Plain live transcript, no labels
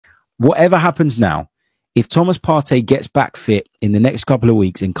whatever happens now, if Thomas Partey gets back fit in the next couple of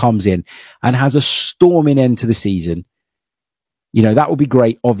weeks and comes in and has a storming end to the season, you know, that will be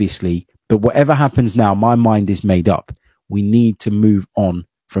great, obviously. But whatever happens now, my mind is made up. We need to move on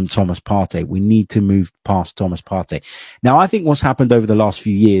from Thomas Partey. We need to move past Thomas Partey. Now, I think what's happened over the last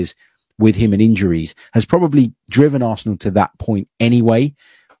few years with him and injuries has probably driven Arsenal to that point anyway.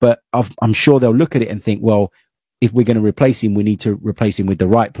 But I'm sure they'll look at it and think, well, if we're going to replace him, we need to replace him with the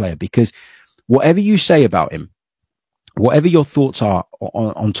right player. Because whatever you say about him, whatever your thoughts are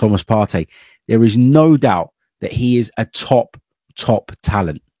on Thomas Partey, there is no doubt that he is a top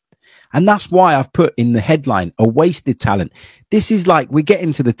talent. And that's why I've put in the headline, a wasted talent. This is like, we're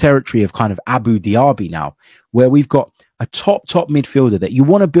getting to the territory of kind of Abu Dhabi now, where we've got a top midfielder that you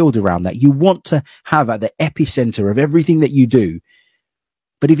want to build around, that you want to have at the epicenter of everything that you do.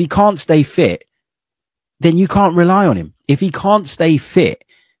 But if he can't stay fit, then you can't rely on him. If he can't stay fit,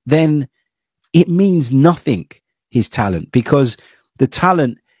 then it means nothing, his talent, because the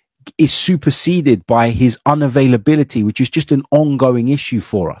talent is superseded by his unavailability, which is just an ongoing issue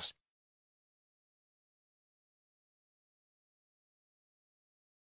for us.